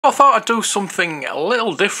I thought I'd do something a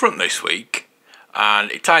little different this week, and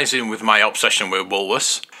it ties in with my obsession with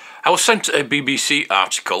Woolworths. I was sent a BBC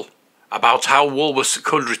article about how Woolworths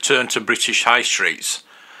could return to British high streets,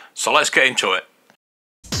 so let's get into it.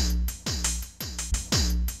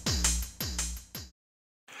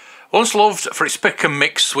 Once loved for its pick and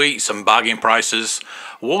mix sweets and bargain prices,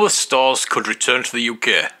 Woolworths stores could return to the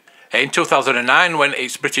UK. In 2009, when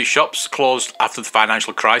its British shops closed after the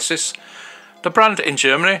financial crisis, the brand in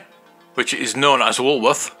Germany, which is known as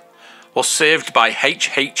Woolworth, was saved by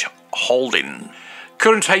H.H. Holding.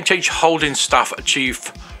 Current H.H. Holding staff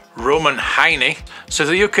chief Roman Heine says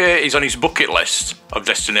the UK is on his bucket list of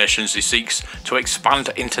destinations he seeks to expand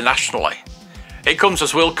internationally. It comes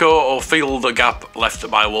as Wilko will fill the gap left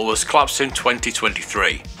by Woolworths collapsed in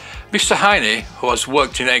 2023. Mr. Heine, who has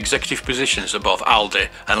worked in executive positions at both Aldi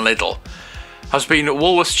and Lidl, has been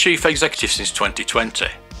Woolworths chief executive since 2020.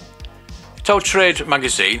 He told Trade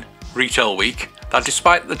magazine, Retail Week, that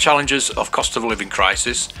despite the challenges of cost of living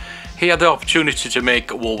crisis, he had the opportunity to make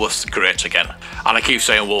Woolworths great again. And I keep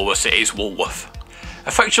saying Woolworths, it is Woolworth.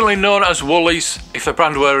 Affectionately known as Woolies, if the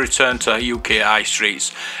brand were returned to UK high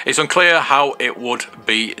streets, it's unclear how it would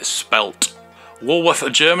be spelt.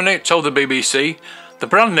 Woolworth Germany told the BBC, the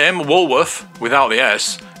brand name Woolworth, without the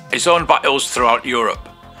S, is owned by us throughout Europe.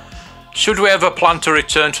 Should we ever plan to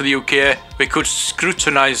return to the UK, we could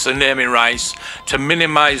scrutinise the naming rights to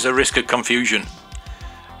minimise the risk of confusion.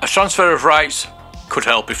 A transfer of rights could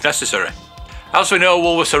help if necessary. As we know,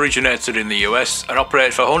 Woolworths originated in the US and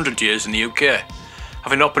operated for 100 years in the UK,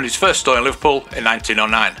 having opened its first store in Liverpool in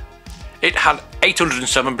 1909. It had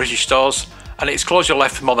 807 British stores and its closure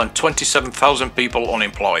left more than 27,000 people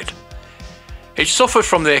unemployed. It suffered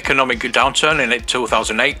from the economic downturn in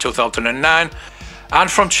 2008-2009 and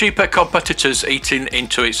from cheaper competitors eating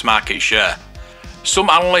into its market share. Some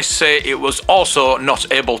analysts say it was also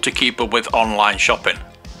not able to keep up with online shopping.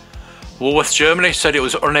 Woolworths Germany said it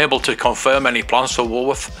was unable to confirm any plans for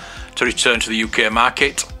Woolworth to return to the UK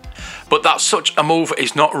market, but that such a move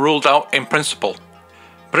is not ruled out in principle.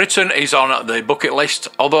 Britain is on the bucket list,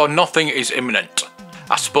 although nothing is imminent,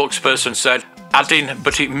 a spokesperson said, adding,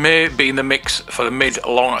 but it may be in the mix for the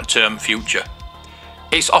mid-long term future.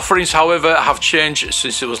 Its offerings, however, have changed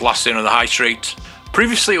since it was last seen on the high street.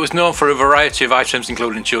 Previously, it was known for a variety of items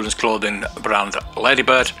including children's clothing brand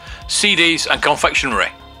Ladybird, CDs and confectionery.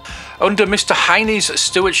 Under Mr. Heine's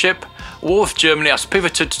stewardship, Woolworths Germany has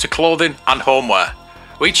pivoted to clothing and homeware,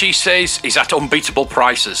 which he says is at unbeatable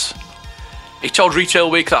prices. He told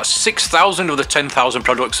Retail Week that 6,000 of the 10,000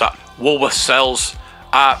 products that Woolworths sells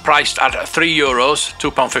are priced at €3,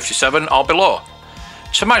 £2.57 or below.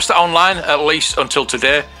 To match that online, at least until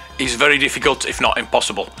today, is very difficult if not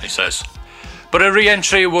impossible, he says. But a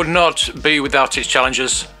re-entry would not be without its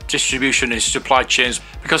challenges. Distribution in supply chains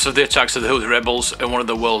because of the attacks of the Houthi rebels in one of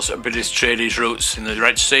the world's biggest trading routes in the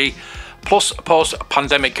Red Sea, plus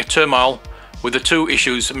post-pandemic turmoil, with the two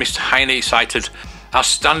issues Mr. Heine cited as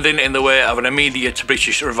standing in the way of an immediate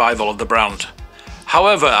British revival of the brand.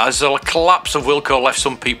 However, as the collapse of Wilko left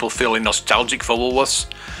some people feeling nostalgic for Woolworths,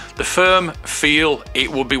 the firm feel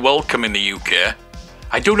it would be welcome in the UK.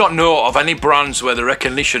 I do not know of any brands where the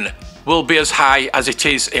recognition will be as high as it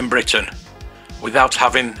is in Britain, without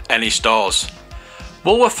having any stores.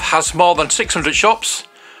 Woolworth has more than 600 shops,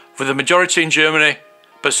 with the majority in Germany,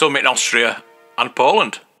 but some in Austria and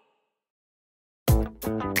Poland.